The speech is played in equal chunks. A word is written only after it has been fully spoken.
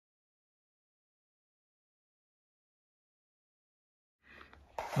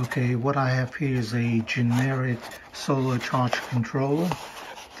Okay, what I have here is a generic solar charge controller.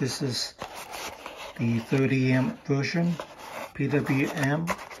 This is the 30 amp version,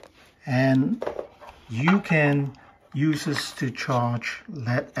 PWM, and you can use this to charge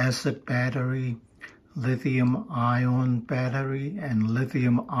lead acid battery, lithium ion battery, and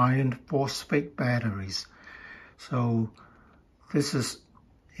lithium iron phosphate batteries. So this is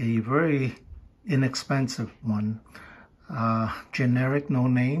a very inexpensive one. Generic, no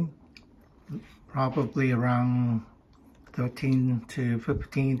name, probably around $13 to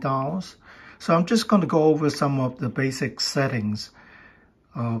 $15. So I'm just going to go over some of the basic settings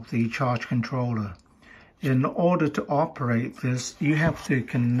of the charge controller. In order to operate this, you have to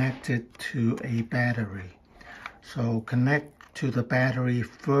connect it to a battery. So connect to the battery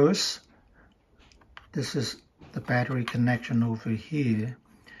first. This is the battery connection over here,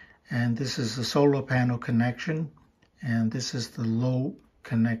 and this is the solar panel connection, and this is the load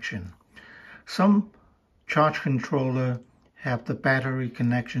connection. Some charge controller have the battery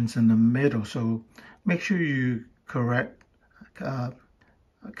connections in the middle, so make sure you connect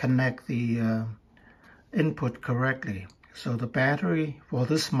the input correctly. So the battery for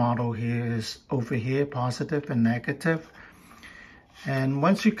this model here is over here, positive and negative. And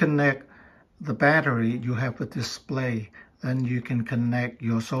once you connect the battery, you have a display. Then you can connect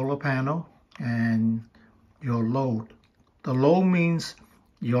your solar panel and your load. The load means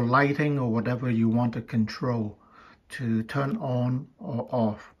your lighting or whatever you want to control to turn on or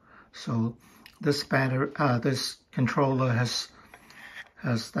off. So this this controller has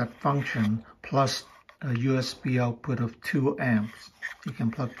that function, plus a USB output of 2 amps. You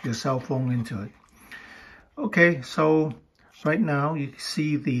can plug your cell phone into it. Okay, so right now you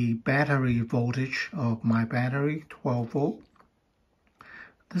see the battery voltage of my battery, 12 volt.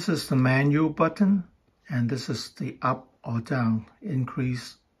 This is the manual button, and this is the up or down,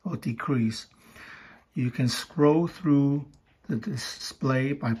 increase or decrease. You can scroll through the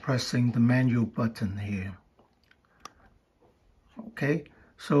display by pressing the manual button here. Okay,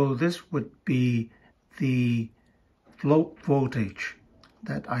 so this would be the float voltage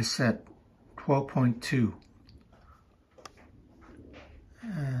that I set, 12.2.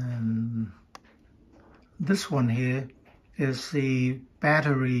 And this one here is the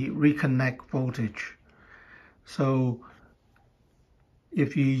battery reconnect voltage. So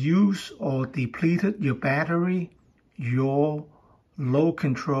if you use or depleted your battery, your load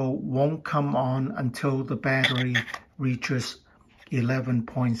control won't come on until the battery reaches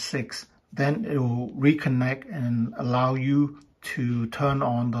 11.6. Then it will reconnect and allow you to turn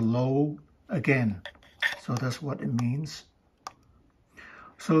on the load again. So that's what it means.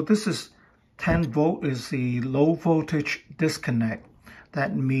 So this is 10 volt is the low voltage disconnect.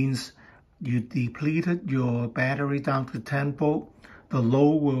 That means you depleted your battery down to 10 volt. The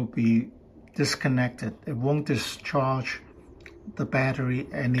load will be disconnected. It won't discharge the battery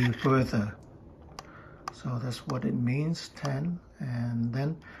any further. So that's what it means, 10. And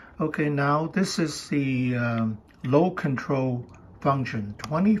then, okay, now this is the load control function.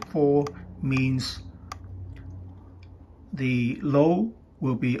 24 means the load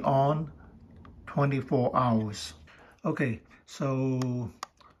will be on 24 hours. Okay, so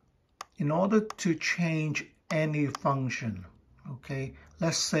in order to change any function, okay,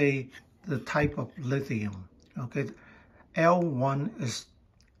 let's say the type of lithium, okay, L1 is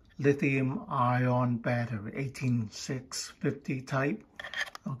lithium ion battery, 18650 type.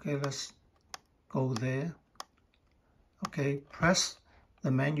 Okay, let's go there. Okay, press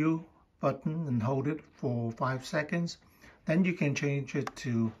the menu button and hold it for 5 seconds. Then you can change it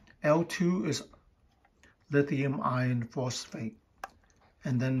to L2 is lithium iron phosphate.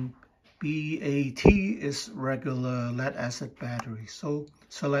 And then BAT is regular lead acid battery. So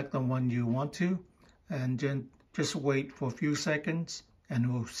select the one you want to, and then just wait for a few seconds and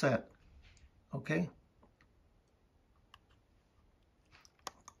it will set. Okay.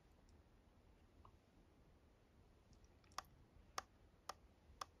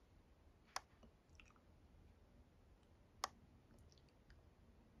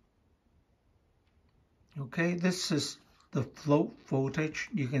 Okay, this is the float voltage.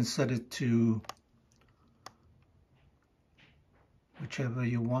 You can set it to whichever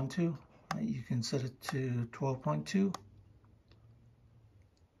you want to. You can set it to 12.2.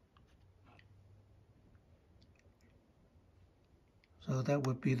 So that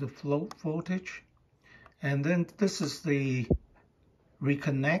would be the float voltage. And then this is the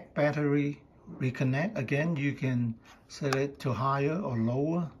reconnect, battery reconnect. Again, you can set it to higher or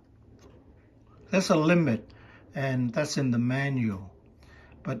lower. There's a limit, and that's in the manual.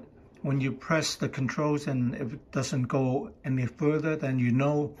 But when you press the controls and if it doesn't go any further, then you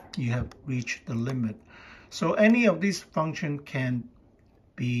know you have reached the limit. So any of these functions can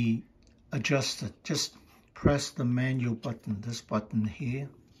be adjusted. Just press the manual button, this button here,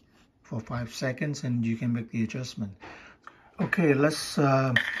 for 5 seconds and you can make the adjustment. Okay, let's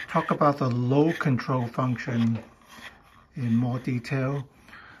talk about the load control function in more detail.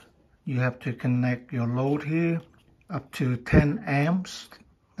 You have to connect your load here up to 10 amps.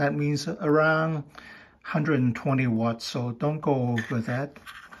 That means around 120 watts, so don't go over that.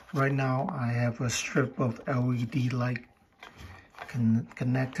 Right now I have a strip of LED light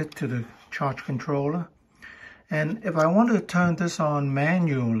connected to the charge controller. And if I want to turn this on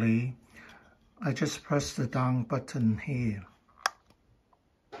manually, I just press the down button here.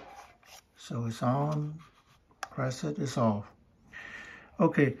 So it's on, press it, it's off.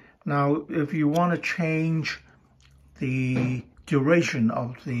 Okay, now if you want to change the duration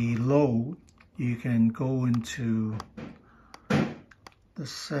of the load, you can go into the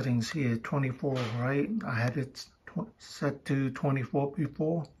settings here, 24, right? I had it set to 24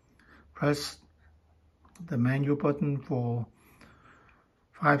 before. Press the manual button for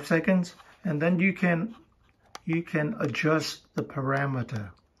 5 seconds, and then you can adjust the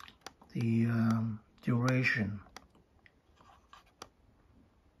parameter, the duration.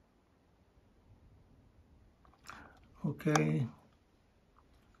 Okay,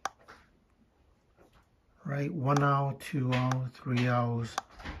 right, 1 hour, 2 hours, 3 hours,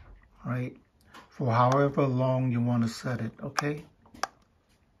 right, for however long you want to set it. Okay,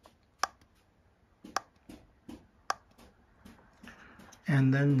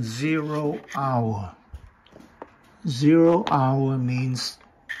 and then 0 hour. 0 hour means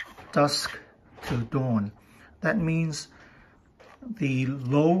dusk to dawn. That means the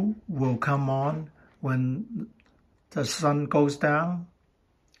load will come on when the sun goes down,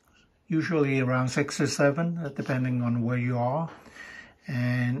 usually around 6 or 7, depending on where you are,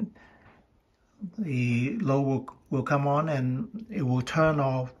 and the load will come on and it will turn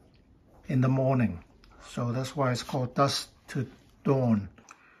off in the morning. So that's why it's called dusk to dawn.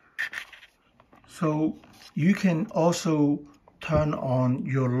 So you can also turn on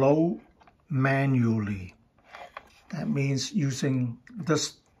your load manually. That means using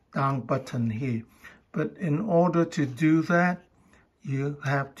this down button here. But in order to do that, you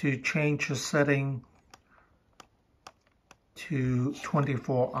have to change the setting to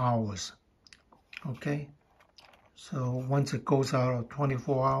 24 hours. Okay? So once it goes out of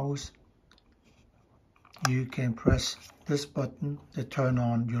 24 hours, you can press this button to turn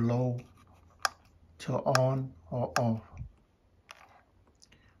on your load to on or off.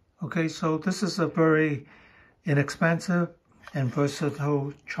 Okay, so this is a very inexpensive and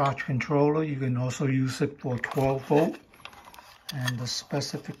versatile charge controller. You can also use it for 12 volt, and the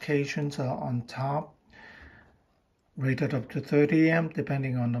specifications are on top, rated up to 30 amp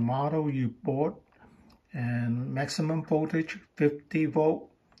depending on the model you bought, and maximum voltage 50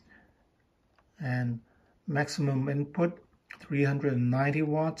 volt, and maximum input 390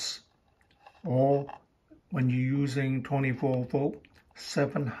 watts, or when you're using 24 volt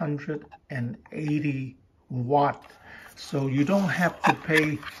 780 watt. So you don't have to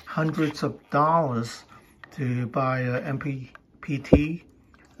pay hundreds of dollars to buy a MPPT.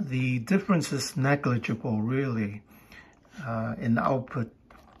 The difference is negligible, really, in output,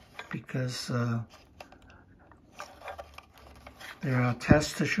 because there are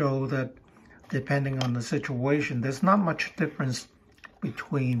tests to show that depending on the situation, there's not much difference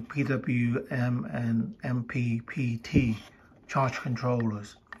between PWM and MPPT charge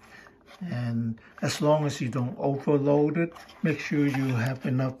controllers. And as long as you don't overload it, make sure you have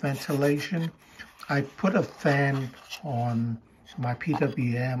enough ventilation. I put a fan on my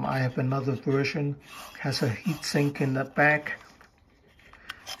PWM. I have another version, has a heat sink in the back,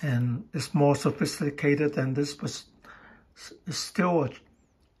 and it's more sophisticated than this, but it's still an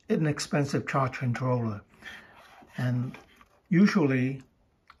inexpensive charge controller. And usually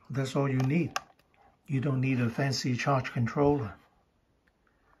that's all you need. You don't need a fancy charge controller.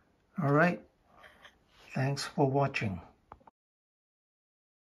 All right, thanks for watching.